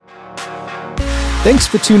Thanks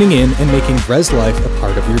for tuning in and making Res Life a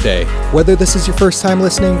part of your day. Whether this is your first time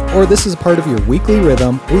listening or this is a part of your weekly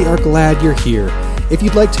rhythm, we are glad you're here. If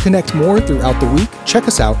you'd like to connect more throughout the week, check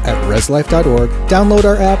us out at reslife.org, download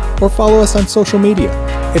our app, or follow us on social media.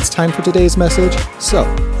 It's time for today's message, so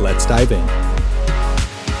let's dive in.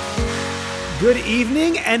 Good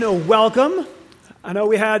evening and welcome. I know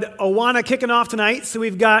we had Awana kicking off tonight, so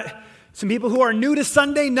we've got some people who are new to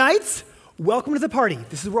Sunday nights. Welcome to the party.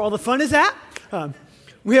 This is where all the fun is at.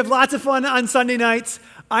 We have lots of fun on Sunday nights.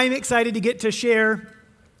 I'm excited to get to share.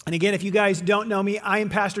 And again, if you guys don't know me, I am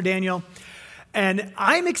Pastor Daniel. And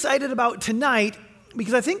I'm excited about tonight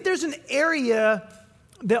because I think there's an area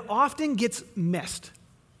that often gets missed.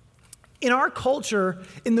 In our culture,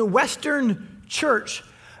 in the Western church,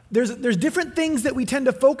 there's different things that we tend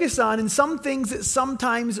to focus on and some things that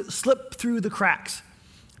sometimes slip through the cracks.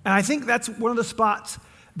 And I think that's one of the spots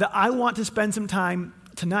that I want to spend some time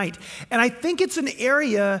tonight. And I think it's an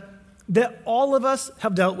ation that all of us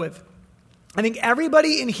have dealt with. I think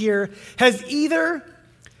everybody in here has either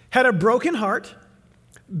had a broken heart,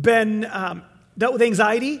 been dealt with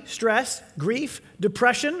anxiety, stress, grief,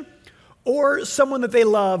 depression, or someone that they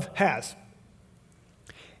love has.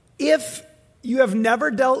 If you have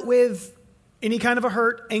never dealt with any kind of a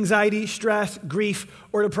hurt, anxiety, stress, grief,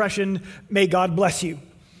 or depression, may God bless you.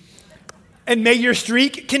 And may your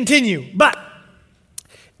streak continue. But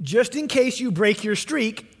just in case you break your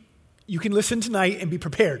streak, you can listen tonight and be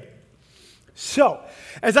prepared. So,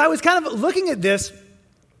 as I was kind of looking at this,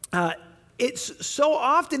 it's so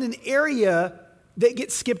often an area that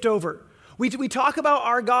gets skipped over. We talk about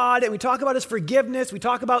our God and we talk about His forgiveness. We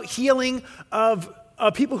talk about healing of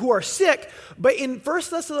people who are sick. But in 1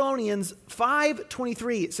 Thessalonians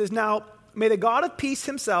 5:23, it says, "Now may the God of peace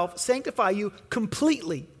Himself sanctify you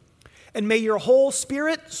completely, and may your whole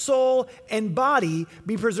spirit, soul, and body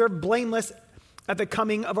be preserved blameless at the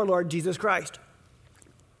coming of our Lord Jesus Christ."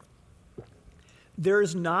 There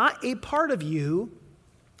is not a part of you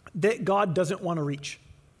that God doesn't want to reach.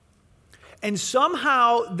 And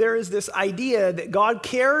somehow there is this idea that God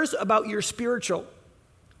cares about your spiritual.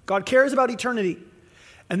 God cares about eternity.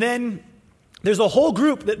 And then there's a whole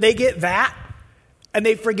group that they get that, and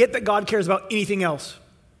they forget that God cares about anything else.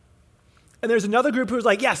 And there's another group who's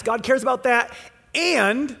like, yes, God cares about that,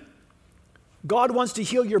 and God wants to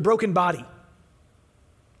heal your broken body.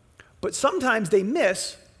 But sometimes they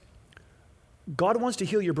miss, God wants to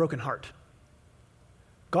heal your broken heart.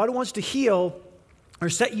 God wants to heal or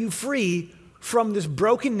set you free from this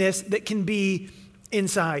brokenness that can be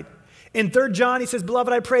inside. In 3 John, he says,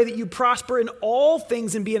 "Beloved, I pray that you prosper in all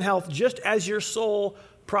things and be in health, just as your soul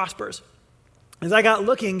prospers." As I got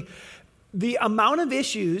looking, the amount of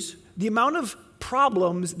issues, the amount of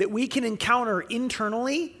problems that we can encounter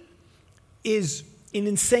internally is an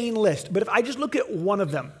insane list. But if I just look at one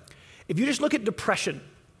of them, if you just look at depression,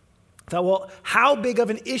 I thought, well, how big of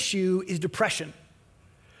an issue is depression?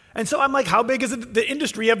 And so I'm like, how big is the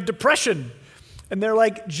industry of depression? And they're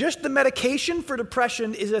like, just the medication for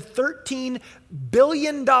depression is a $13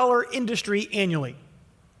 billion industry annually.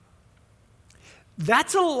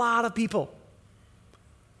 That's a lot of people.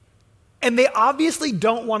 And they obviously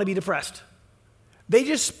don't want to be depressed. They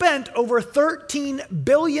just spent over $13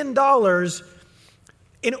 billion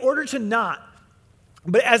in order to not.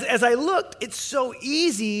 But as I looked, it's so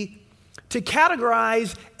easy to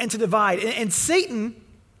categorize and to divide. And Satan,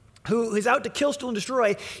 who is out to kill, steal, and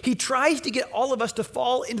destroy, he tries to get all of us to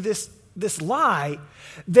fall into this lie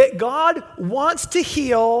that God wants to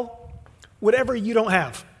heal whatever you don't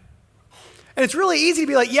have. And it's really easy to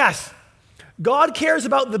be like, yes, God cares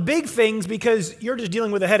about the big things because you're just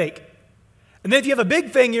dealing with a headache. And then if you have a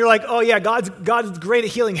big thing, you're like, oh yeah, God's great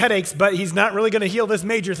at healing headaches, but He's not really going to heal this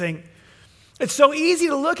major thing. It's so easy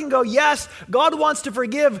to look and go, yes, God wants to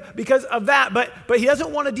forgive because of that, but He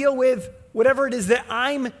doesn't want to deal with whatever it is that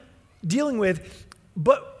I'm dealing with,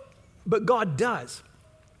 but God does.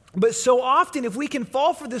 But so often, if we can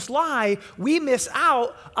fall for this lie, we miss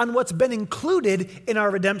out on what's been included in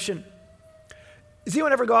our redemption. Does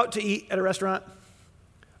anyone ever go out to eat at a restaurant?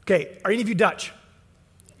 Okay, are any of you Dutch?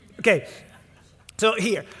 Okay, so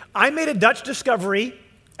here, I made a Dutch discovery.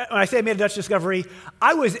 When I say I made a Dutch discovery,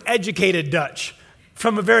 I was educated Dutch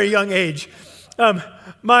from a very young age.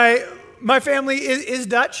 My family is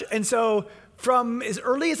Dutch, and so from as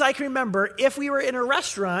early as I can remember, if we were in a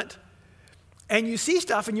restaurant and you see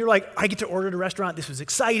stuff and you're like, I get to order at a restaurant, this was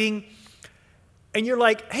exciting. And you're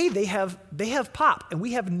like, hey, they have pop, and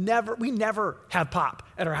we never have pop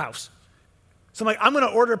at our house. So I'm like, I'm going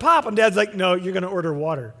to order pop, and Dad's like, no, you're going to order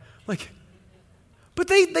water. I'm like, But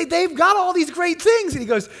they've got all these great things. And he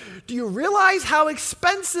goes, do you realize how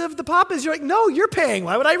expensive the pop is? You're like, no, you're paying.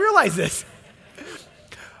 Why would I realize this?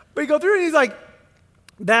 But you go through and he's like,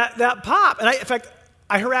 that pop. And in fact,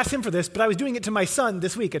 I harassed him for this, but I was doing it to my son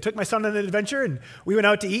this week. I took my son on an adventure and we went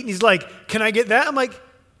out to eat and he's like, can I get that? I'm like,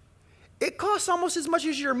 it costs almost as much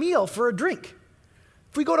as your meal for a drink.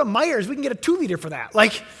 If we go to Myers, we can get a 2-liter for that.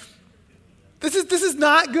 Like, this is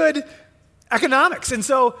not good economics. And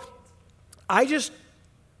so I just,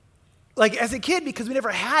 like as a kid, because we never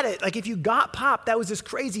had it, like if you got pop, that was this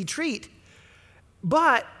crazy treat.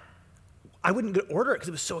 But I wouldn't order it because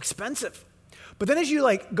it was so expensive. But then as you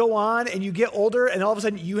like go on and you get older and all of a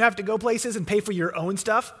sudden you have to go places and pay for your own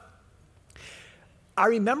stuff, I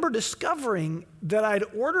remember discovering that I'd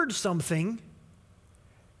ordered something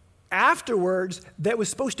afterwards that was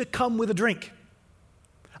supposed to come with a drink.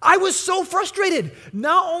 I was so frustrated.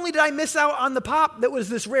 Not only did I miss out on the pop that was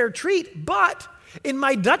this rare treat, but in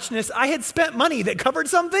my Dutchness, I had spent money that covered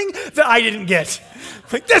something that I didn't get.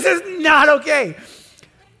 Like, this is not okay.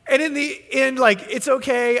 And in the end, like, it's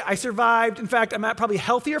okay. I survived. In fact, I'm probably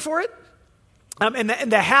healthier for it. And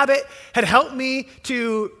the habit had helped me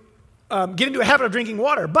to get into a habit of drinking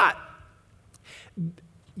water. But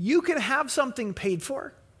you can have something paid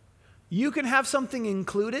for. You can have something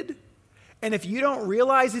included. And if you don't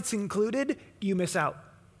realize it's included, you miss out.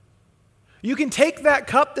 You can take that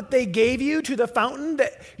cup that they gave you to the fountain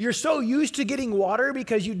that you're so used to getting water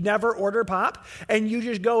because you'd never order pop, and you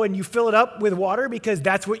just go and you fill it up with water because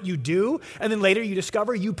that's what you do, and then later you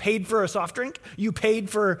discover you paid for a soft drink, you paid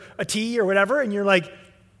for a tea or whatever, and you're like,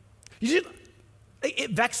 it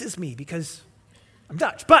vexes me because I'm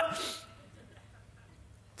Dutch. But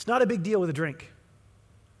it's not a big deal with a drink.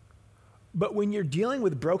 But when you're dealing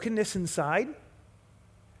with brokenness inside,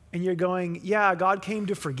 and you're going, yeah, God came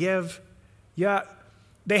to forgive. Yeah,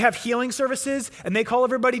 they have healing services and they call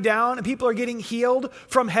everybody down and people are getting healed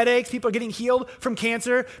from headaches. People are getting healed from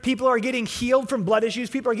cancer. People are getting healed from blood issues.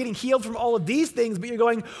 People are getting healed from all of these things. But you're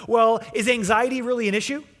going, well, is anxiety really an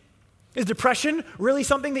issue? Is depression really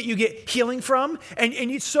something that you get healing from? And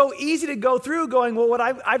it's so easy to go through going, well, what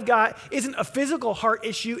I've got isn't a physical heart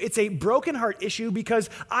issue. It's a broken heart issue because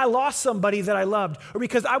I lost somebody that I loved or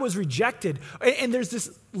because I was rejected. And there's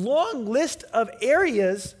this long list of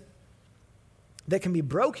areas that can be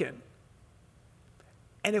broken.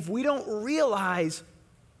 And if we don't realize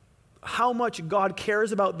how much God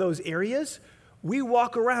cares about those areas, we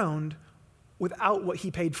walk around without what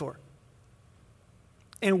he paid for.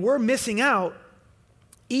 And we're missing out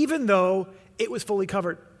even though it was fully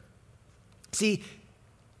covered. See,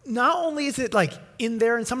 not only is it like in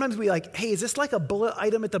there, and sometimes we like, hey, is this like a bullet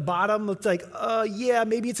item at the bottom? It's like, yeah,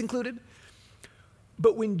 maybe it's included.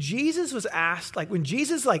 But when Jesus was asked, like when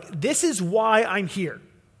Jesus this is why I'm here.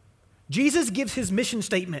 Jesus gives his mission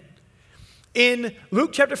statement. In Luke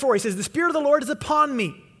chapter 4, he says, the Spirit of the Lord is upon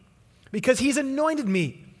me because he's anointed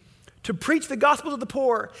me to preach the gospel to the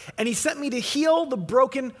poor, and he sent me to heal the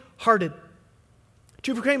brokenhearted,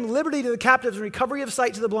 to proclaim liberty to the captives and recovery of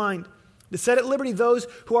sight to the blind, to set at liberty those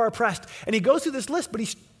who are oppressed. And he goes through this list, but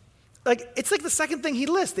it's like the second thing he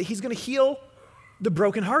lists, that he's going to heal the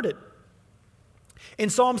brokenhearted. In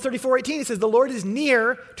Psalms 34:18, he says, the Lord is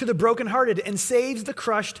near to the brokenhearted and saves the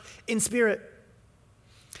crushed in spirit.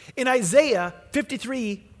 In Isaiah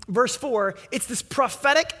 53, verse 4, it's this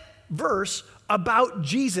prophetic verse about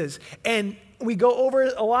Jesus. And we go over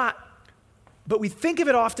it a lot, but we think of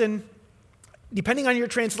it often, depending on your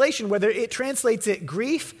translation, whether it translates it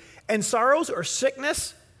grief and sorrows or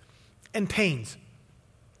sickness and pains.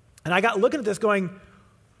 And I got looking at this going,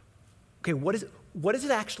 okay, what does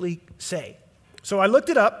it actually say? So I looked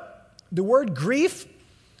it up. The word grief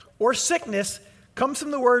or sickness comes from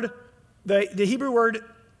the Hebrew word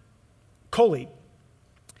koli.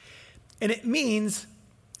 And it means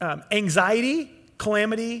anxiety,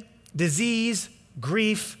 calamity, disease,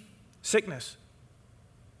 grief, sickness.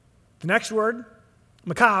 The next word,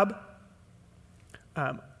 makab,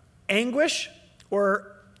 anguish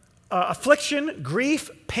or affliction, grief,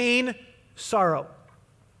 pain, sorrow.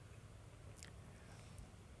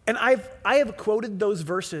 And I have quoted those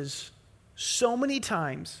verses so many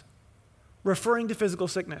times referring to physical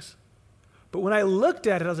sickness. But when I looked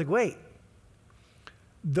at it, I was like, wait,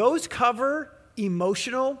 those cover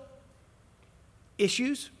emotional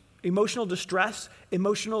issues, emotional distress,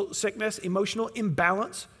 emotional sickness, emotional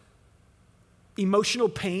imbalance, emotional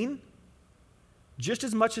pain, just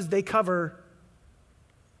as much as they cover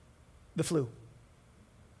the flu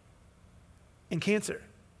and cancer.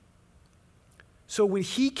 So when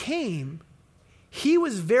he came, he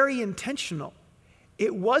was very intentional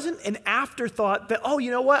it wasn't an afterthought that, oh, you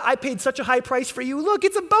know what? I paid such a high price for you. Look,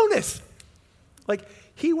 it's a bonus. Like,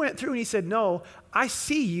 he went through and he said, no, I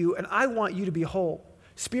see you and I want you to be whole.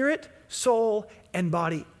 Spirit, soul, and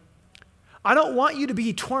body. I don't want you to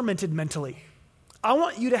be tormented mentally. I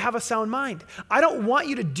want you to have a sound mind. I don't want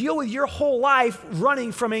you to deal with your whole life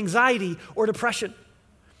running from anxiety or depression.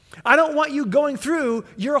 I don't want you going through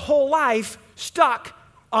your whole life stuck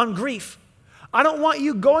on grief. I don't want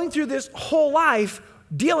you going through this whole life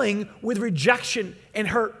dealing with rejection and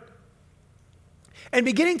hurt. And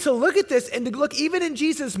beginning to look at this and to look even in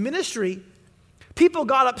Jesus' ministry, people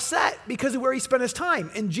got upset because of where he spent his time.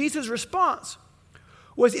 And Jesus' response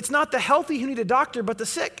was, it's not the healthy who need a doctor, but the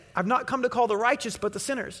sick. I've not come to call the righteous, but the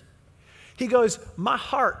sinners. He goes, my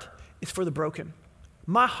heart is for the broken.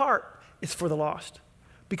 My heart is for the lost,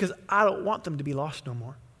 because I don't want them to be lost no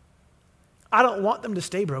more. I don't want them to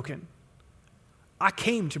stay broken. I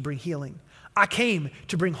came to bring healing. I came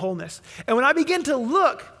to bring wholeness. And when I begin to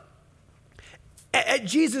look at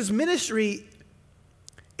Jesus' ministry,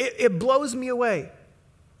 it blows me away.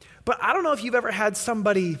 But I don't know if you've ever had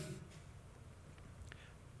somebody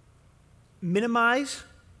minimize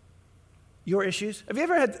your issues. Have you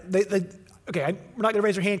ever had, okay, we're not going to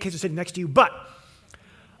raise your hand in case they're sitting next to you, but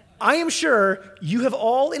I am sure you have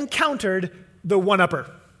all encountered the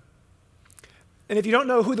one-upper. And if you don't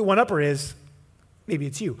know who the one-upper is, maybe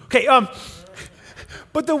it's you. Okay,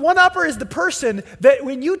 but the one-upper is the person that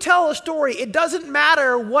when you tell a story, it doesn't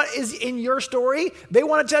matter what is in your story. They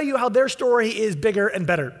want to tell you how their story is bigger and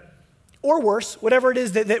better. Or worse, whatever it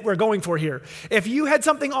is that we're going for here. If you had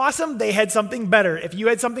something awesome, they had something better. If you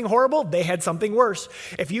had something horrible, they had something worse.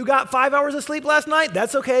 If you got 5 hours of sleep last night,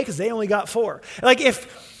 that's okay because they only got 4.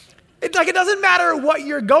 It doesn't matter what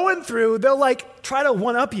you're going through, they'll try to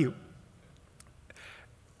one-up you.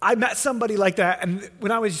 I met somebody like that, and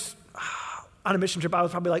when I was on a mission trip, I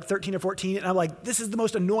was probably 13 or 14, and I'm like, this is the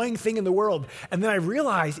most annoying thing in the world. And then I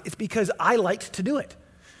realized it's because I liked to do it.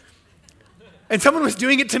 And someone was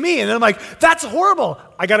doing it to me, and I'm like, that's horrible.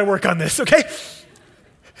 I got to work on this, okay?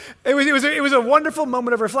 It was a wonderful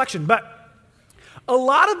moment of reflection. But a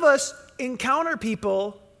lot of us encounter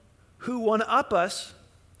people who one-up us,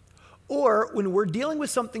 or when we're dealing with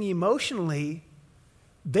something emotionally,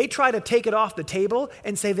 they try to take it off the table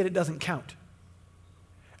and say that it doesn't count.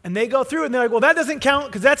 And they go through and they're like, well, that doesn't count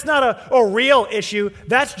because that's not a real issue.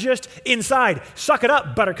 That's just inside. Suck it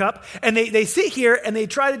up, buttercup. And they sit here and they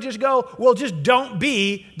try to just go, well, just don't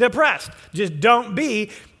be depressed. Just don't be.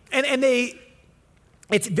 And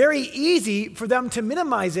it's very easy for them to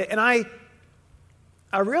minimize it. And I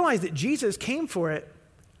realize that Jesus came for it.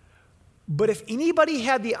 But if anybody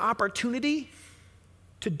had the opportunity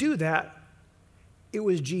to do that, it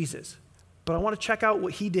was Jesus. But I want to check out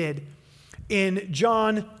what he did in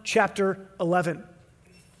John chapter 11.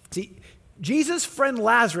 See, Jesus' friend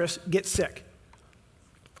Lazarus gets sick.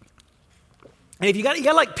 And if you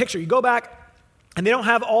got picture, you go back and they don't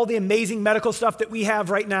have all the amazing medical stuff that we have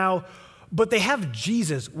right now, but they have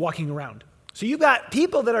Jesus walking around. So you've got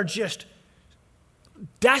people that are just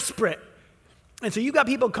desperate. And so you've got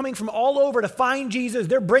people coming from all over to find Jesus.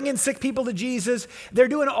 They're bringing sick people to Jesus. They're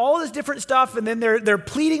doing all this different stuff, and then they're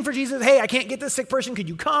pleading for Jesus. Hey, I can't get this sick person. Could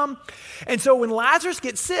you come? And so when Lazarus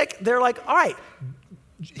gets sick, they're like, all right,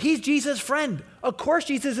 he's Jesus' friend. Of course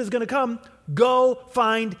Jesus is going to come. Go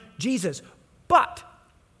find Jesus. But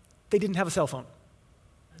they didn't have a cell phone.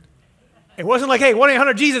 It wasn't like, hey,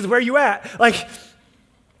 1-800-Jesus, where are you at?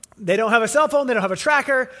 They don't have a cell phone. They don't have a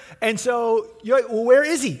tracker. And so you're like, well, where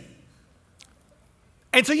is he?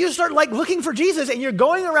 And so you start looking for Jesus, and you're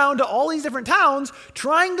going around to all these different towns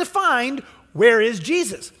trying to find where is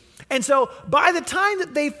Jesus. And so by the time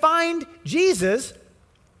that they find Jesus,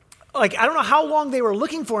 I don't know how long they were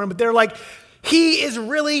looking for him, but they're like, he is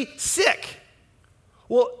really sick.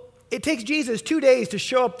 Well, it takes Jesus 2 days to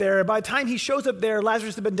show up there. By the time he shows up there,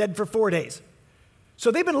 Lazarus had been dead for 4 days.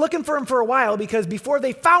 So they've been looking for him for a while because before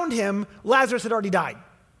they found him, Lazarus had already died.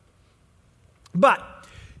 But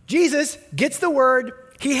Jesus gets the word.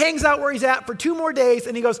 He hangs out where he's at for 2 more days,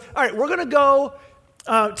 and he goes, all right, we're going to go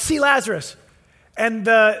see Lazarus. And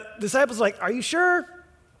the disciples are like, are you sure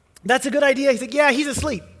that's a good idea? He's like, yeah, he's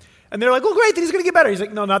asleep. And they're like, well, great, then he's going to get better. He's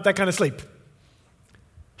like, no, not that kind of sleep.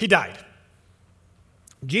 He died.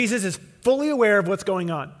 Jesus is fully aware of what's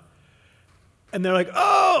going on. And they're like,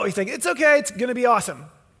 oh, he's like, it's okay, it's going to be awesome.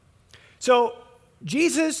 So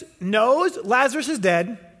Jesus knows Lazarus is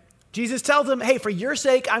dead. Jesus tells him, hey, for your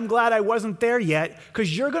sake, I'm glad I wasn't there yet,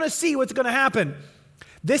 because you're going to see what's going to happen.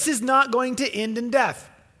 This is not going to end in death,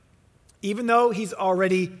 even though he's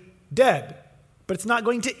already dead. But it's not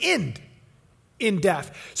going to end in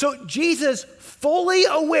death. So Jesus, fully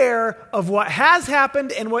aware of what has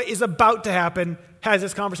happened and what is about to happen, has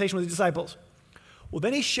this conversation with his disciples. Well,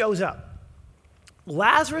 then he shows up.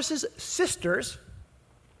 Lazarus' sisters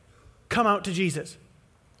come out to Jesus.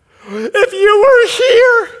 If you were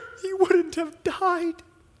here, he wouldn't have died.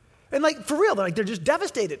 And like, for real, they're just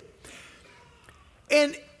devastated.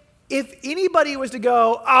 And if anybody was to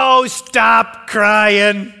go, oh, stop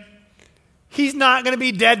crying. He's not going to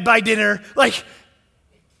be dead by dinner. Like,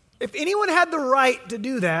 if anyone had the right to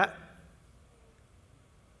do that,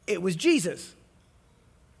 it was Jesus.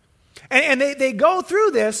 And they go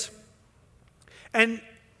through this,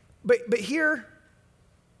 but here,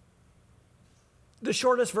 the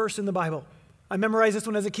shortest verse in the Bible. I memorized this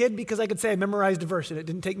one as a kid because I could say I memorized a verse, and it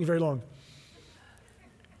didn't take me very long.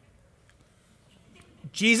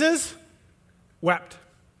 Jesus wept.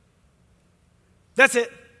 That's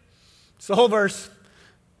it. It's the whole verse.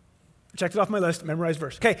 Checked it off my list, memorized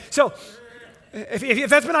verse. Okay, so if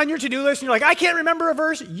that's been on your to-do list and you're like, I can't remember a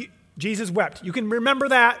verse, Jesus wept. You can remember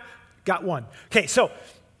that. Got one. Okay, so,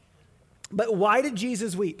 but why did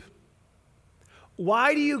Jesus weep?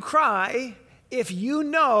 Why do you cry if you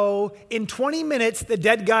know in 20 minutes the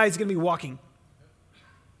dead guy is going to be walking?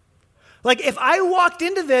 Like, if I walked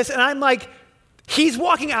into this and I'm like, he's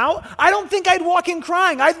walking out, I don't think I'd walk in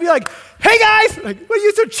crying. I'd be like, hey guys, like, what are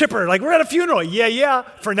you so chipper? Like, we're at a funeral. Yeah,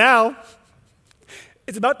 for now.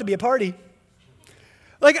 It's about to be a party.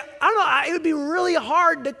 Like, I don't know, it would be really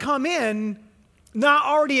hard to come in not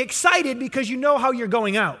already excited because you know how you're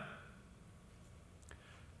going out.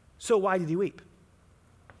 So why did he weep?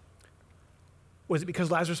 Was it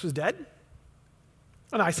because Lazarus was dead?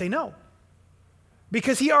 And I say no.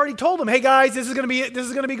 Because he already told them, hey guys, this is going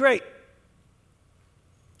to be great.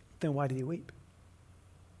 Then why did he weep?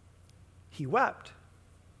 He wept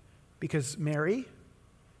because Mary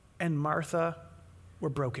and Martha were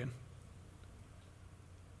broken.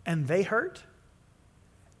 And they hurt.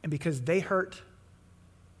 And because they hurt,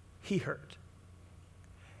 he hurt.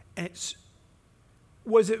 And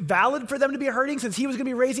was it valid for them to be hurting since he was going to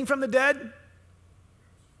be raising from the dead?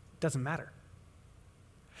 Doesn't matter.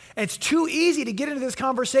 And it's too easy to get into this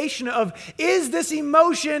conversation of, is this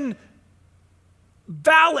emotion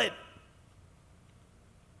valid?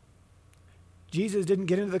 Jesus didn't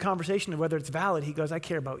get into the conversation of whether it's valid. He goes, I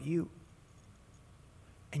care about you.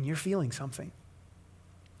 And you're feeling something.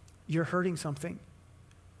 You're hurting something.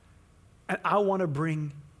 And I want to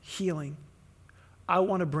bring healing. I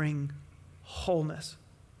want to bring wholeness.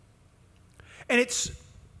 And it's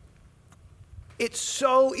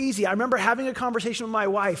so easy. I remember having a conversation with my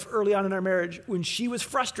wife early on in our marriage when she was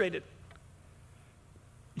frustrated.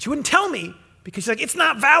 She wouldn't tell me because she's like, it's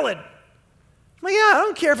not valid. I'm like, yeah, I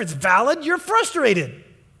don't care if it's valid. You're frustrated.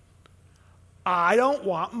 I don't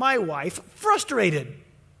want my wife frustrated.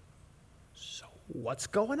 So what's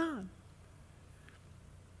going on?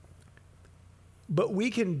 But we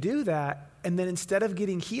can do that, and then instead of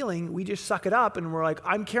getting healing, we just suck it up, and we're like,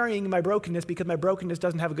 I'm carrying my brokenness because my brokenness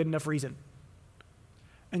doesn't have a good enough reason.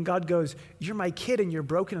 And God goes, you're my kid, and you're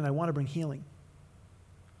broken, and I want to bring healing.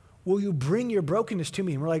 Will you bring your brokenness to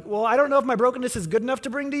me? And we're like, well, I don't know if my brokenness is good enough to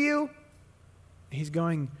bring to you. He's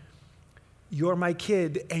going, you're my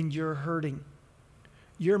kid, and you're hurting.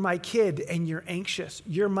 You're my kid, and you're anxious.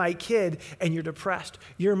 You're my kid, and you're depressed.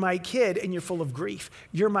 You're my kid, and you're full of grief.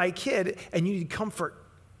 You're my kid, and you need comfort.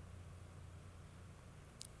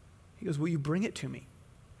 He goes, will you bring it to me?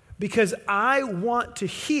 Because I want to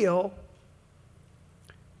heal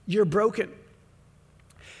your broken.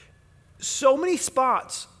 So many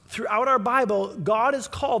spots throughout our Bible, God is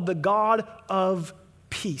called the God of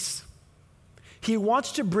peace. He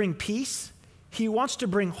wants to bring peace. He wants to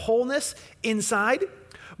bring wholeness inside.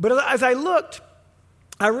 But as I looked,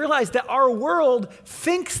 I realized that our world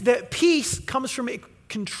thinks that peace comes from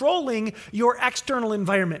controlling your external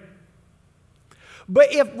environment.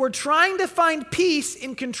 But if we're trying to find peace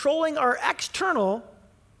in controlling our external,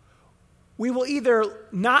 we will either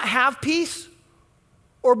not have peace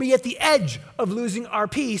or be at the edge of losing our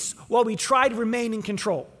peace while we try to remain in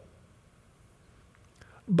control.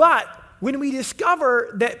 But when we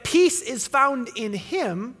discover that peace is found in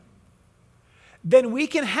Him, then we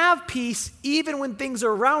can have peace even when things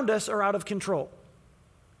around us are out of control.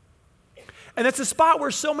 And that's a spot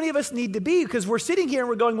where so many of us need to be, because we're sitting here and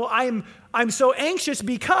we're going, well, I'm so anxious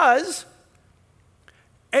because,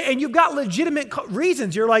 and you've got legitimate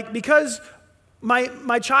reasons. You're like, because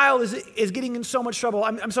my child is getting in so much trouble.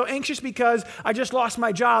 I'm so anxious because I just lost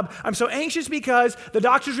my job. I'm so anxious because the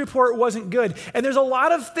doctor's report wasn't good. And there's a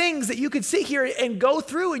lot of things that you could sit here and go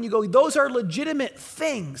through and you go, those are legitimate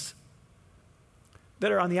things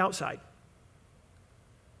that are on the outside.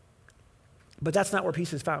 But that's not where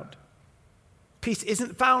peace is found. Peace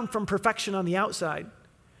isn't found from perfection on the outside.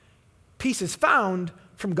 Peace is found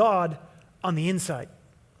from God on the inside.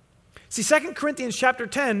 See, 2 Corinthians chapter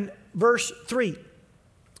 10, verse 3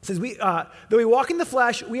 says, though we walk in the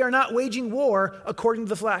flesh, we are not waging war according to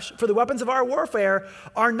the flesh. For the weapons of our warfare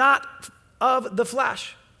are not of the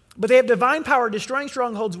flesh, but they have divine power, destroying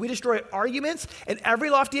strongholds. We destroy arguments and every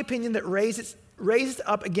lofty opinion that raises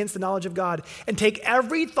up against the knowledge of God, and take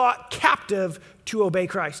every thought captive to obey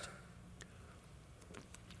Christ.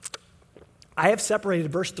 I have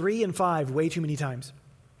separated verse 3 and 5 way too many times.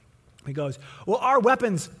 He goes, well, our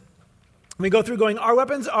weapons, we go through going, our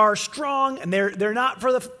weapons are strong, and they're not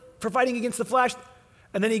for fighting against the flesh.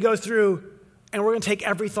 And then he goes through, and we're going to take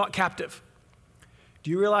every thought captive. Do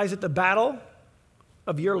you realize that the battle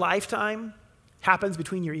of your lifetime happens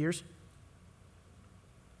between your ears?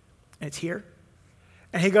 And it's here.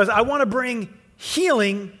 And he goes, I want to bring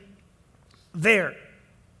healing there.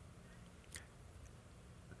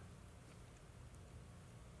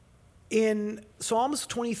 In Psalms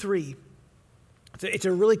 23, it's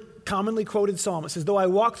a really commonly quoted psalm. It says, though I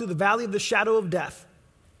walk through the valley of the shadow of death,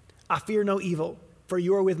 I fear no evil, for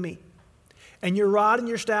you are with me. And your rod and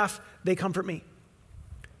your staff, they comfort me.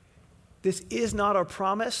 This is not a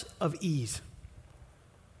promise of ease.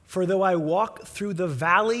 For though I walk through the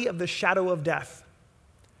valley of the shadow of death,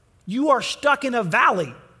 you are stuck in a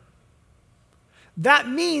valley. That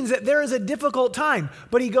means that there is a difficult time.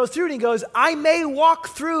 But he goes through and he goes, I may walk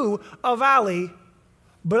through a valley,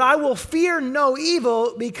 but I will fear no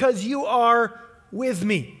evil because you are with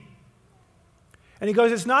me. And he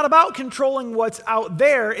goes, it's not about controlling what's out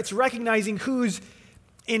there. It's recognizing who's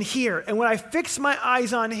in here. And when I fix my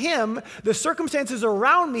eyes on him, the circumstances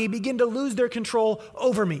around me begin to lose their control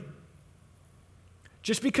over me.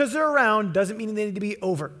 Just because they're around doesn't mean they need to be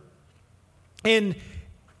over. In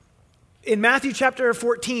Matthew chapter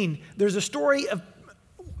 14, there's a story of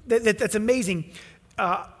that's amazing.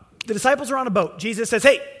 The disciples are on a boat. Jesus says,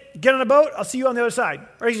 hey, get on a boat. I'll see you on the other side.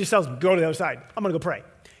 Or he just tells them, go to the other side. I'm going to go pray.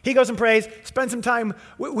 He goes and prays, spends some time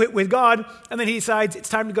with God, and then he decides it's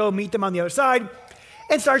time to go meet them on the other side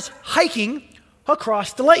and starts hiking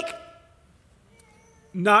across the lake.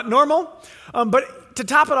 Not normal, but to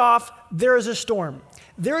top it off, there is a storm.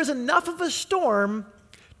 There is enough of a storm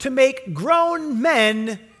to make grown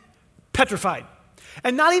men petrified.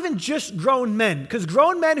 And not even just grown men, because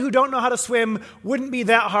grown men who don't know how to swim wouldn't be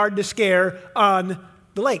that hard to scare on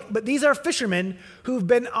the lake. But these are fishermen who've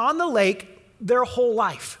been on the lake their whole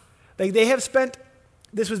life. They have spent,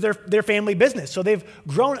 this was their family business. So they've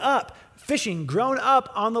grown up fishing, grown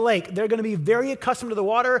up on the lake. They're going to be very accustomed to the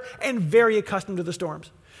water and very accustomed to the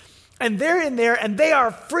storms. And they're in there and they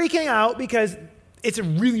are freaking out because it's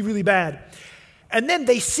really, really bad. And then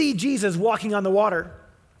they see Jesus walking on the water.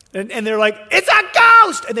 And they're like, it's a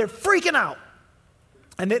ghost! And they're freaking out.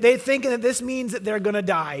 And they're thinking that this means that they're going to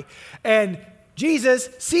die. And Jesus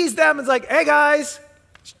sees them and is like, hey guys,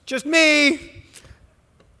 it's just me.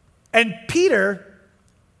 And Peter,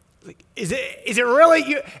 is it really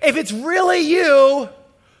you? If it's really you,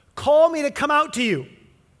 call me to come out to you.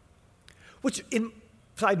 Which, in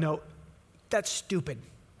side note, that's stupid.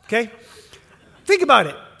 Okay? Think about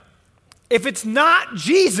it. If it's not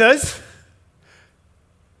Jesus,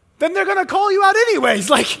 then they're going to call you out anyways.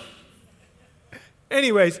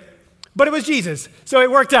 But it was Jesus, so it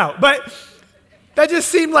worked out. But that just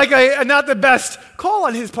seemed like a not the best call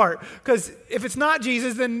on his part, because if it's not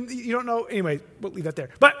Jesus, then you don't know. Anyway, we'll leave that there.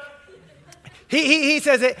 But he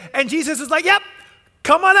says it, and Jesus is like, yep,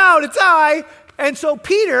 come on out, it's I. And so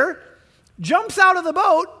Peter jumps out of the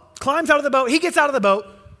boat, climbs out of the boat, he gets out of the boat,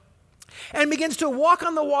 and begins to walk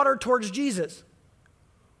on the water towards Jesus,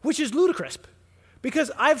 which is ludicrous.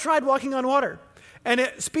 Because I've tried walking on water, and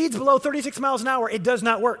at speeds below 36 miles an hour, it does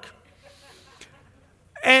not work.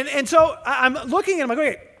 And so I'm looking at him, I'm like,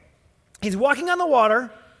 okay, he's walking on the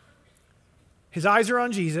water, his eyes are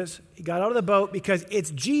on Jesus, he got out of the boat because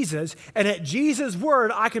it's Jesus, and at Jesus'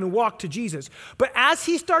 word, I can walk to Jesus. But as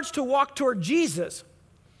he starts to walk toward Jesus,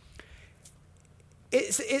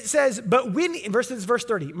 it says, but when, verse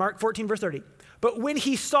 30, Mark 14, verse 30, but when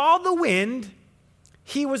he saw the wind,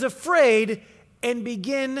 he was afraid and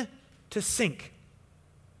began to sink.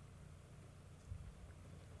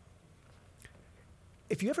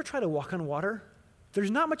 If you ever try to walk on water, there's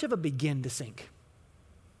not much of a begin to sink.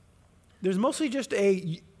 There's mostly just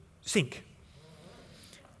a sink.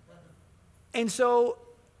 And so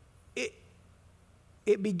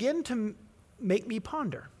it began to make me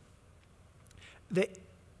ponder that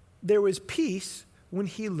there was peace when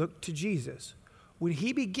he looked to Jesus. When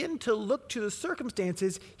he began to look to the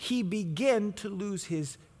circumstances, he began to lose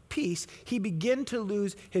his peace, he began to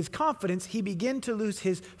lose his confidence, he began to lose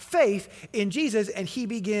his faith in Jesus, and he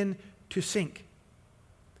began to sink.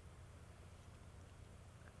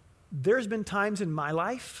 There's been times in my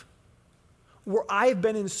life where I've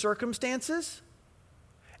been in circumstances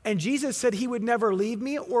and Jesus said he would never leave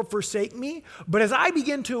me or forsake me. But as I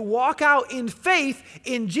begin to walk out in faith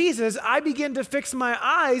in Jesus, I begin to fix my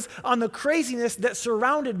eyes on the craziness that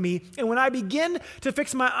surrounded me. And when I begin to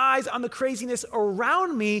fix my eyes on the craziness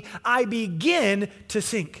around me, I begin to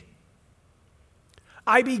sink.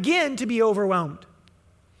 I begin to be overwhelmed.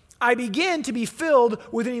 I begin to be filled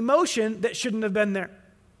with an emotion that shouldn't have been there.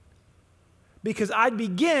 Because I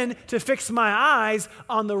begin to fix my eyes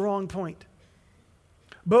on the wrong point.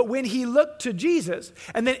 But when he looked to Jesus,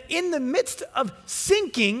 and then in the midst of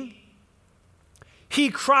sinking, he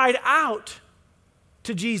cried out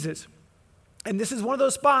to Jesus. And this is one of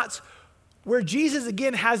those spots where Jesus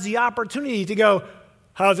again has the opportunity to go,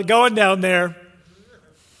 how's it going down there?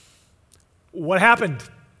 What happened?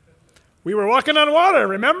 We were walking on water,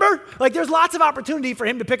 remember? Like there's lots of opportunity for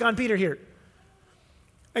him to pick on Peter here.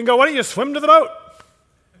 And go, why don't you swim to the boat?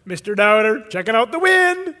 Mr. Doubter, checking out the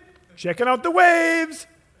wind, checking out the waves.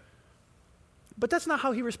 But that's not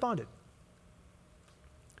how he responded.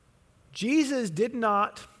 Jesus did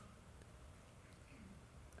not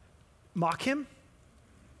mock him.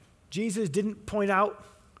 Jesus didn't point out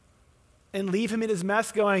and leave him in his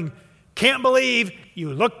mess going, can't believe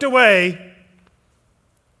you looked away.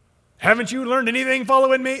 Haven't you learned anything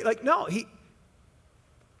following me? Like, no, he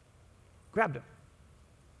grabbed him.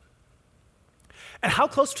 And how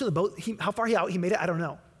close to the boat, how far he made it, I don't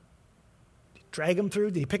know. Did he drag him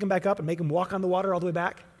through? Did he pick him back up and make him walk on the water all the way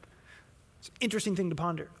back? It's an interesting thing to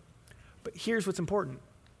ponder. But here's what's important.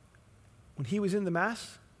 When he was in the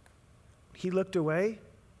mess, he looked away.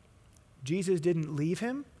 Jesus didn't leave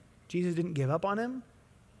him. Jesus didn't give up on him.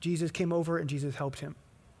 Jesus came over and Jesus helped him.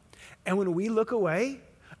 And when we look away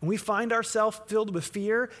and we find ourselves filled with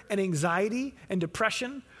fear and anxiety and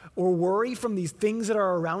depression or worry from these things that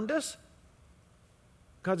are around us,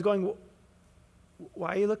 God's going, why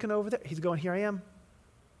are you looking over there? He's going, here I am.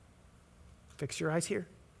 Fix your eyes here.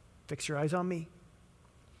 Fix your eyes on me.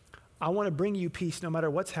 I want to bring you peace no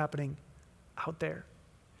matter what's happening out there.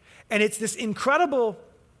 And it's this incredible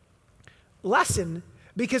lesson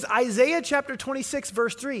because Isaiah chapter 26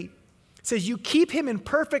 verse 3 says, you keep him in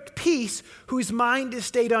perfect peace whose mind is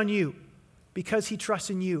stayed on you because he trusts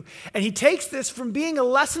in you. And he takes this from being a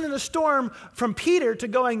lesson in a storm from Peter to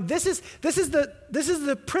going, this is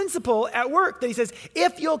the principle at work that he says,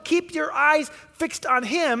 if you'll keep your eyes fixed on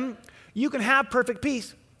him, you can have perfect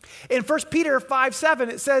peace. In 1 Peter 5:7,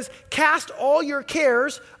 it says, cast all your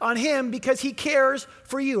cares on him because he cares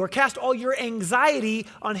for you, or cast all your anxiety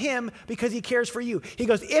on him because he cares for you. He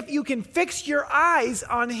goes, if you can fix your eyes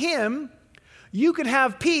on him, you can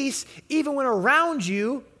have peace even when around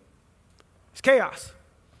you is chaos.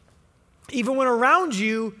 Even when around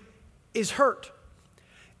you is hurt.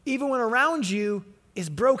 Even when around you is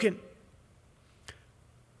broken.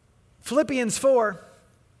 Philippians 4,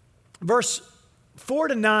 verse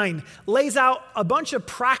 4-9 lays out a bunch of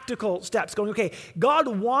practical steps going, okay, God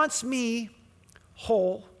wants me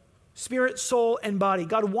whole, spirit, soul, and body.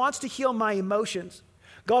 God wants to heal my emotions.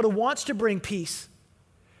 God wants to bring peace.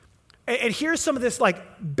 And here's some of this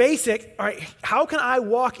like basic, all right, how can I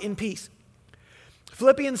walk in peace?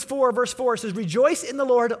 Philippians 4, verse 4 says, rejoice in the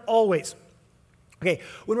Lord always. Okay,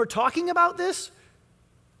 when we're talking about this,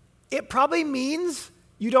 it probably means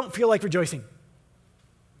you don't feel like rejoicing.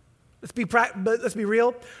 Let's be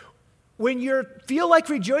real. When you feel like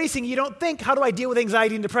rejoicing, you don't think, how do I deal with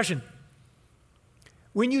anxiety and depression?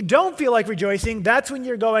 When you don't feel like rejoicing, that's when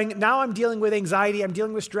you're going, now I'm dealing with anxiety, I'm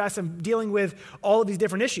dealing with stress, I'm dealing with all of these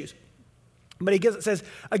different issues. But it says,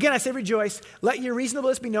 again, I say rejoice. Let your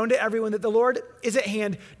reasonableness be known to everyone that the Lord is at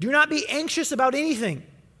hand. Do not be anxious about anything,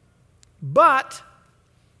 but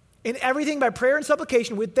in everything by prayer and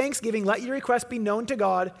supplication with thanksgiving, let your requests be known to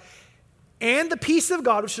God. And the peace of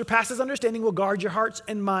God, which surpasses understanding, will guard your hearts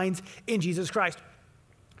and minds in Jesus Christ.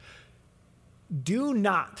 Do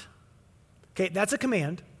not. Okay, that's a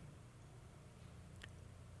command.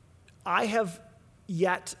 I have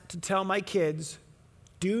yet to tell my kids,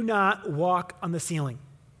 do not walk on the ceiling.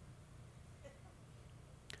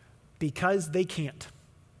 Because they can't.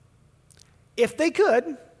 If they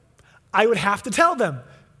could, I would have to tell them,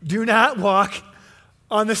 do not walk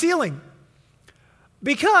on the ceiling.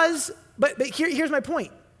 Because, but here's my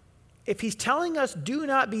point. If he's telling us do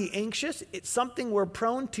not be anxious, it's something we're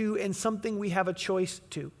prone to and something we have a choice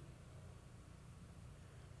to.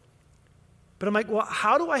 But I'm like, well,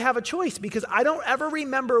 how do I have a choice? Because I don't ever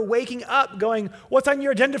remember waking up going, what's on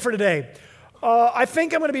your agenda for today? I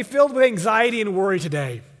think I'm going to be filled with anxiety and worry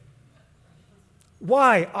today.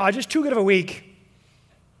 Why? Just too good of a week.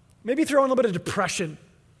 Maybe throw in a little bit of depression.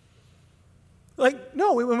 Like,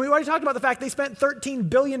 no, we already talked about the fact they spent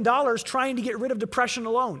 $13 billion trying to get rid of depression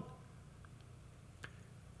alone.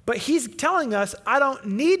 But he's telling us, I don't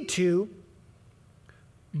need to,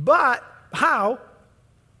 but how?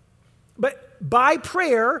 But by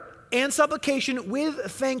prayer and supplication with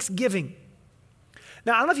thanksgiving.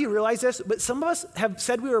 Now, I don't know if you realize this, but some of us have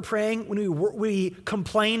said we were praying when we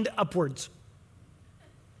complained upwards.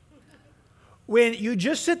 When you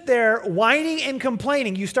just sit there whining and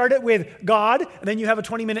complaining, you start it with God, and then you have a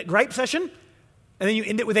 20-minute gripe session, and then you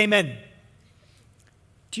end it with amen.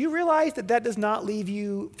 Do you realize that does not leave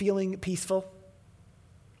you feeling peaceful?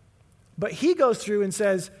 But he goes through and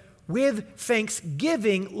says, with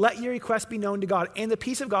thanksgiving, let your requests be known to God, and the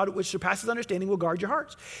peace of God, which surpasses understanding, will guard your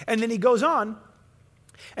hearts. And then he goes on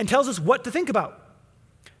and tells us what to think about.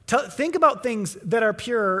 Think about things that are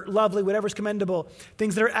pure, lovely, whatever's commendable,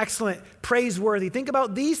 things that are excellent, praiseworthy. Think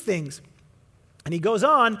about these things. And he goes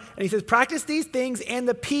on and he says, practice these things and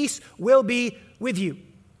the peace will be with you.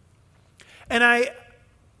 And it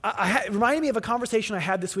reminded me of a conversation I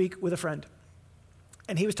had this week with a friend.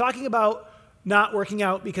 And he was talking about not working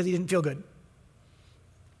out because he didn't feel good.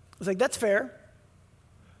 I was like, that's fair,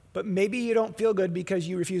 but maybe you don't feel good because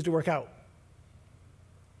you refuse to work out.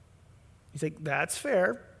 He's like, that's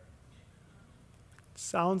fair.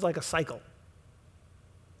 Sounds like a cycle.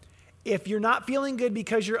 If you're not feeling good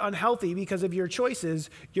because you're unhealthy because of your choices,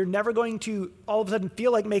 you're never going to all of a sudden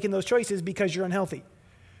feel like making those choices because you're unhealthy.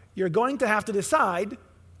 You're going to have to decide,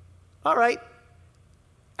 all right,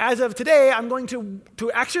 as of today, I'm going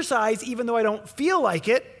to exercise even though I don't feel like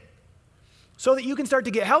it, so that you can start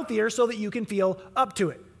to get healthier, so that you can feel up to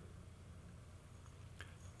it.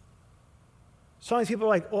 Sometimes people are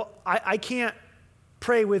like, well, I can't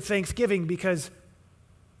pray with thanksgiving because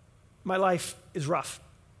my life is rough.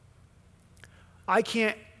 I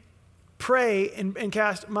can't pray and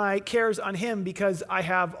cast my cares on him because I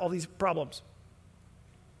have all these problems.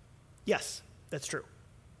 Yes, that's true.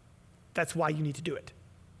 That's why you need to do it.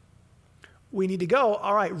 We need to go,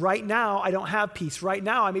 all right, right now I don't have peace. Right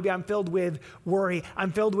now maybe I'm filled with worry.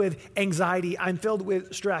 I'm filled with anxiety. I'm filled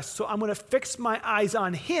with stress. So I'm going to fix my eyes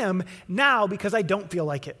on him now because I don't feel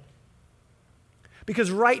like it.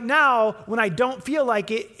 Because right now, when I don't feel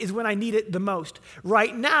like it is when I need it the most.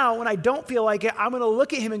 Right now, when I don't feel like it, I'm going to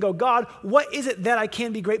look at him and go, God, what is it that I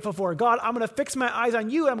can be grateful for? God, I'm going to fix my eyes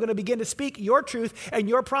on you. I'm going to begin to speak your truth and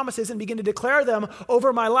your promises and begin to declare them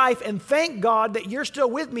over my life and thank God that you're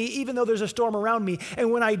still with me even though there's a storm around me.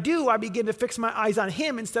 And when I do, I begin to fix my eyes on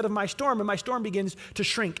him instead of my storm, and my storm begins to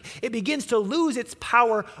shrink. It begins to lose its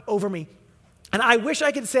power over me. And I wish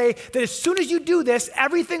I could say that as soon as you do this,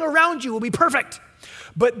 everything around you will be perfect.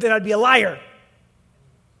 But then I'd be a liar.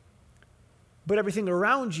 But everything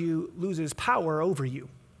around you loses power over you.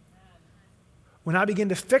 When I begin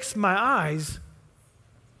to fix my eyes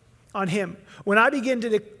on him, when I begin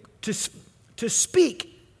to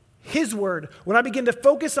speak his word, when I begin to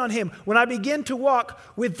focus on him, when I begin to walk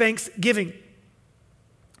with thanksgiving.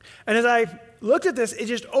 And as I looked at this, it's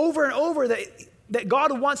just over and over that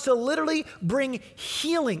God wants to literally bring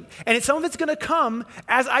healing. And some of it's going to come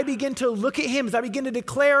as I begin to look at him, as I begin to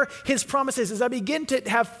declare his promises, as I begin to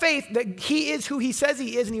have faith that he is who he says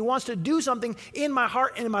he is, and he wants to do something in my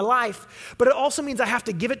heart and in my life. But it also means I have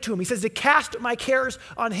to give it to him. He says to cast my cares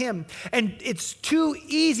on him. And it's too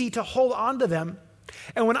easy to hold on to them.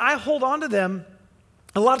 And when I hold on to them,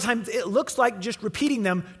 a lot of times it looks like just repeating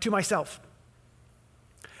them to myself.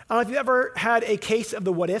 I don't know if you've ever had a case of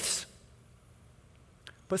the what ifs.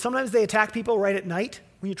 But sometimes they attack people right at night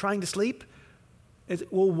when you're trying to sleep.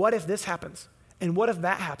 Well, what if this happens? And what if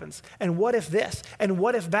that happens? And what if this? And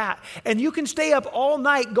what if that? And you can stay up all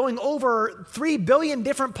night going over 3 billion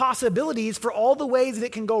different possibilities for all the ways that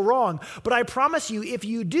it can go wrong. But I promise you, if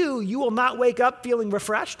you do, you will not wake up feeling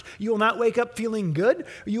refreshed. You will not wake up feeling good.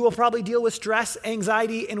 You will probably deal with stress,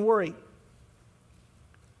 anxiety, and worry. And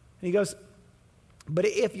he goes, but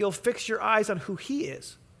if you'll fix your eyes on who he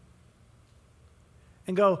is,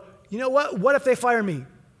 and go, you know what? What if they fire me?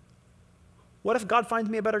 What if God finds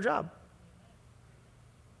me a better job?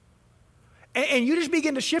 And you just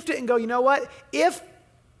begin to shift it and go, you know what?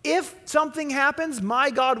 If something happens, my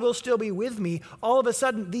God will still be with me. All of a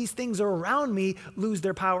sudden, these things around me lose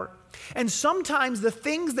their power. And sometimes the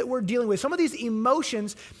things that we're dealing with, some of these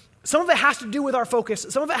emotions, some of it has to do with our focus.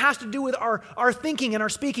 Some of it has to do with our thinking and our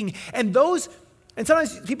speaking. And those And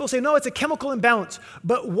sometimes people say, no, it's a chemical imbalance.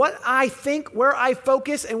 But what I think, where I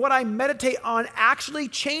focus, and what I meditate on actually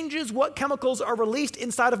changes what chemicals are released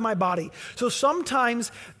inside of my body. So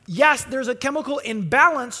sometimes, yes, there's a chemical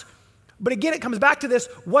imbalance, but again, it comes back to this,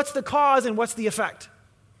 what's the cause and what's the effect?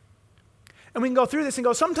 And we can go through this and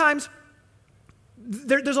go, sometimes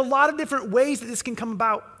there's a lot of different ways that this can come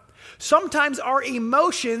about. Sometimes our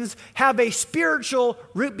emotions have a spiritual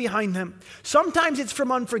root behind them. Sometimes it's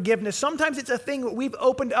from unforgiveness. Sometimes it's a thing that we've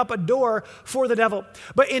opened up a door for the devil.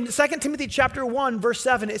 But in 2 Timothy chapter 1, verse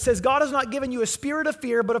 7, it says, God has not given you a spirit of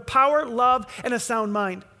fear, but of power, love, and a sound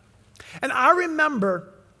mind. And I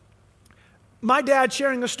remember my dad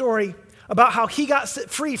sharing a story about how he got set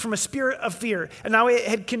free from a spirit of fear, and how it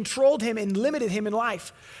had controlled him and limited him in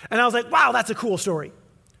life. And I was like, wow, that's a cool story.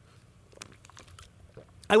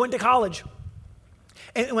 I went to college,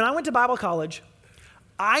 and when I went to Bible college,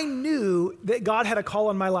 I knew that God had a call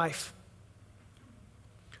on my life.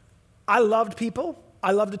 I loved people.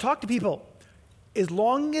 I loved to talk to people. As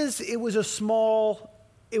long as it was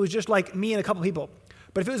it was just like me and a couple people.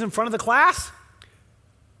 But if it was in front of the class,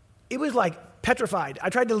 it was like petrified. I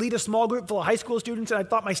tried to lead a small group full of high school students, and I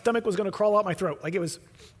thought my stomach was going to crawl out my throat. Like, it was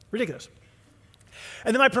ridiculous.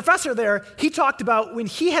 And then my professor there, he talked about when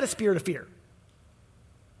he had a spirit of fear.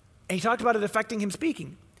 And he talked about it affecting him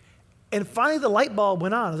speaking. And finally the light bulb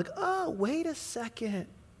went on. I was like, oh, wait a second.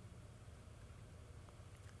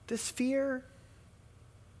 This fear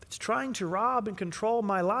that's trying to rob and control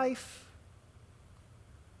my life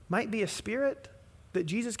might be a spirit that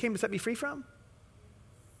Jesus came to set me free from.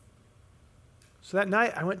 So that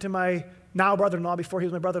night I went to my now brother-in-law, before he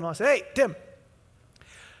was my brother-in-law, I said, hey, Tim,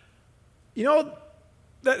 you know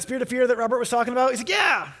that spirit of fear that Robert was talking about? He's like,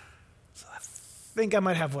 yeah. So I think I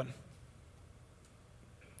might have one.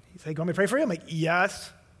 He said, you want me to pray for you? I'm like, yes.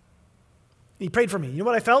 And he prayed for me. You know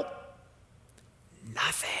what I felt?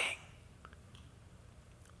 Nothing.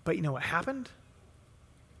 But you know what happened?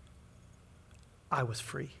 I was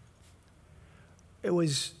free. It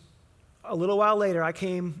was a little while later, I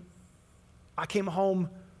came home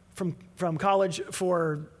from college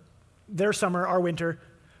for their summer, our winter.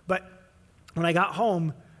 But when I got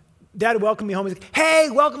home, Dad welcomed me home. He's like, hey,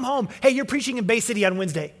 welcome home. Hey, you're preaching in Bay City on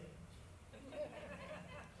Wednesday.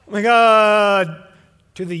 I'm like,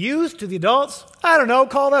 to the youth, to the adults? I don't know,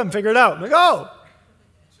 call them, figure it out. I'm like, oh.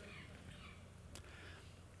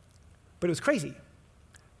 But it was crazy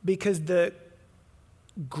because the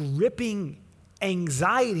gripping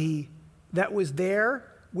anxiety that was there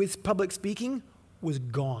with public speaking was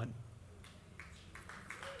gone.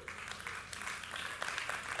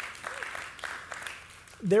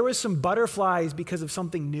 There was some butterflies because of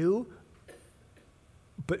something new,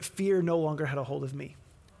 but fear no longer had a hold of me.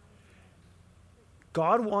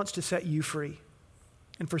 God wants to set you free.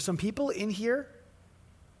 And for some people in here,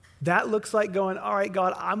 that looks like going, all right,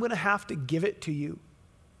 God, I'm going to have to give it to you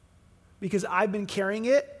because I've been carrying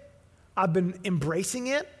it. I've been embracing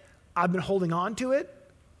it. I've been holding on to it.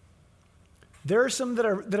 There are some that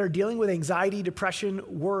are dealing with anxiety,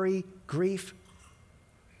 depression, worry, grief,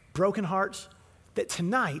 broken hearts that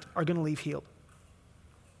tonight are going to leave healed.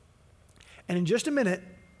 And in just a minute,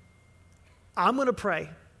 I'm going to pray.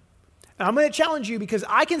 And I'm going to challenge you because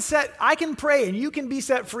I can pray and you can be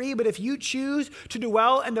set free, but if you choose to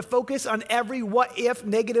dwell and to focus on every what if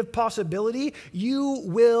negative possibility, you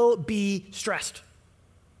will be stressed.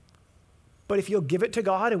 But if you'll give it to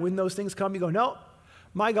God and when those things come, you go, no,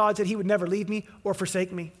 my God said he would never leave me or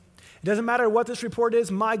forsake me. It doesn't matter what this report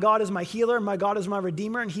is, my God is my healer, my God is my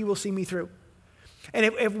redeemer, and he will see me through. And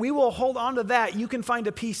if we will hold on to that, you can find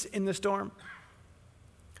a peace in the storm.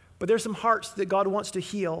 But there's some hearts that God wants to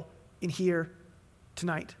heal in here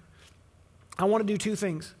tonight. I want to do two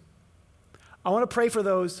things. I want to pray for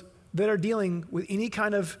those that are dealing with any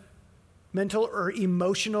kind of mental or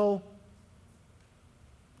emotional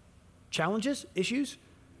challenges, issues,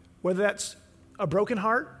 whether that's a broken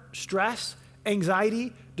heart, stress,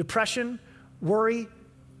 anxiety, depression, worry.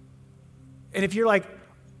 And if you're like,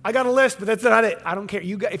 I got a list, but that's not it. I don't care.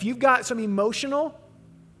 If you've got some emotional,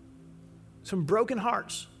 some broken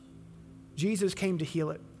hearts, Jesus came to heal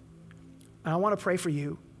it. And I want to pray for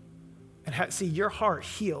you and see your heart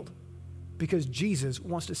healed because Jesus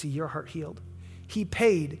wants to see your heart healed. He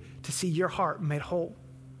paid to see your heart made whole.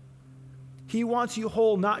 He wants you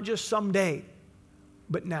whole not just someday,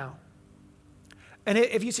 but now. And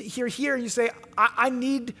if you're here and you say, I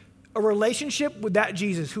need a relationship with that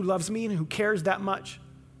Jesus who loves me and who cares that much.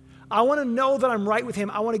 I want to know that I'm right with him.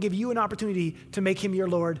 I want to give you an opportunity to make him your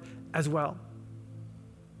Lord as well.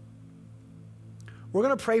 We're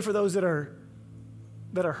going to pray for those that are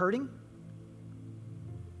hurting,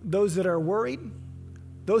 those that are worried,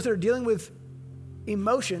 those that are dealing with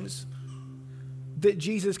emotions that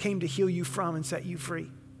Jesus came to heal you from and set you free.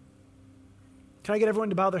 Can I get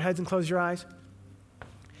everyone to bow their heads and close your eyes?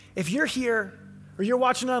 If you're here or you're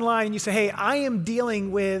watching online and you say, hey, I am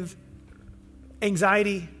dealing with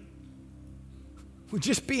anxiety, with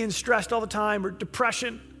just being stressed all the time, or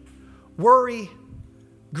depression, worry,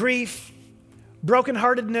 grief,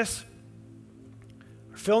 brokenheartedness,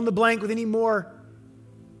 or fill in the blank with any more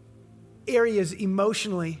areas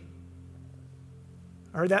emotionally,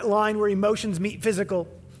 or that line where emotions meet physical.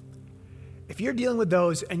 If you're dealing with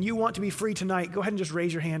those and you want to be free tonight, go ahead and just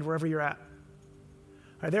raise your hand wherever you're at.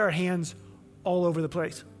 All right, there are hands all over the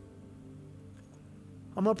place.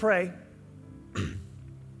 I'm going to pray.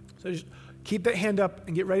 So just keep that hand up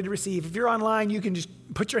and get ready to receive. If you're online, you can just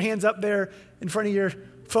put your hands up there in front of your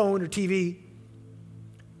phone or TV.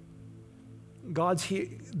 God's here,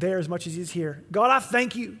 there as much as he's here. God, I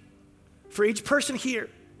thank you for each person here,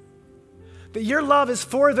 that your love is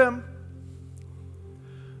for them.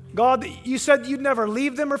 God, that you said you'd never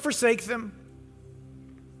leave them or forsake them.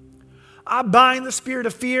 I bind the spirit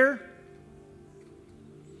of fear,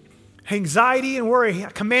 anxiety, and worry.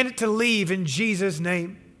 I command it to leave in Jesus'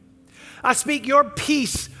 name. I speak your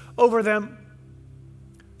peace over them.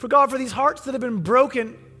 For God, for these hearts that have been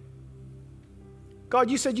broken, God,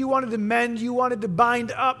 you said you wanted to mend, you wanted to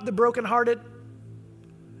bind up the brokenhearted.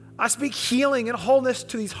 I speak healing and wholeness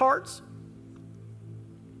to these hearts.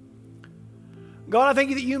 God, I thank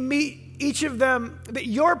you that you meet each of them, that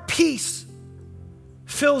your peace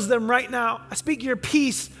fills them right now. I speak your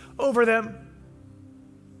peace over them.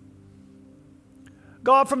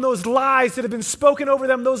 God, from those lies that have been spoken over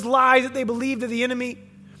them, those lies that they believed of the enemy,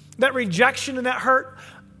 that rejection and that hurt,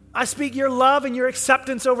 I speak your love and your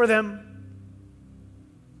acceptance over them.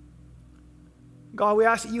 God, we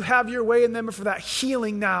ask that you have your way in them for that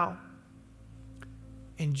healing now.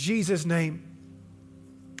 In Jesus' name.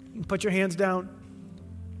 You can put your hands down.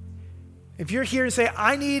 If you're here and say,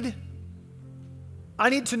 I need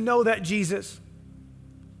to know that Jesus.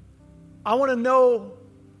 I want to know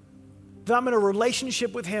that I'm in a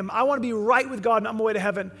relationship with him. I want to be right with God and I'm on my way to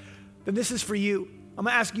heaven. Then this is for you. I'm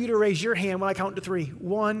going to ask you to raise your hand when I count to 3.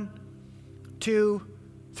 1, 2,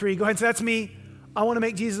 3. Go ahead and say, that's me. I want to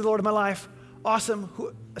make Jesus the Lord of my life.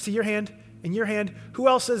 Awesome. I see your hand and your hand. Who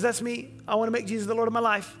else says, that's me? I want to make Jesus the Lord of my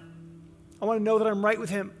life. I want to know that I'm right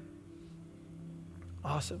with him.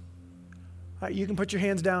 Awesome. All right, you can put your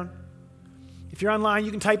hands down. If you're online,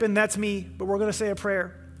 you can type in, that's me, but we're going to say a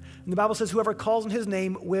prayer. And the Bible says, whoever calls on his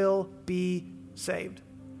name will be saved.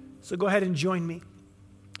 So go ahead and join me.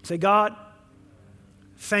 Say, God,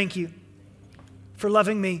 thank you for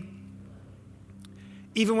loving me,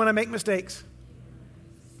 even when I make mistakes.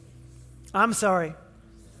 I'm sorry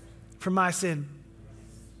for my sin.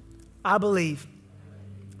 I believe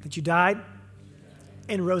that you died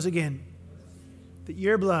and rose again, that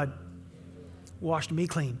your blood washed me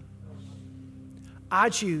clean. I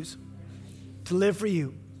choose to live for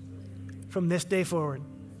you from this day forward.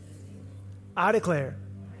 I declare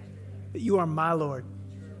that you are my Lord.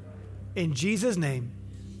 In Jesus' name,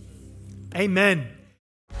 amen.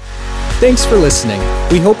 Thanks for listening.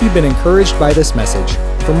 We hope you've been encouraged by this message.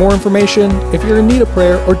 For more information, if you're in need of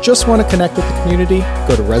prayer or just want to connect with the community,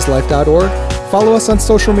 go to reslife.org, follow us on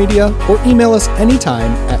social media, or email us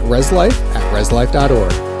anytime at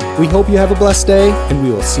reslife@reslife.org. We hope you have a blessed day, and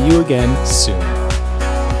we will see you again soon.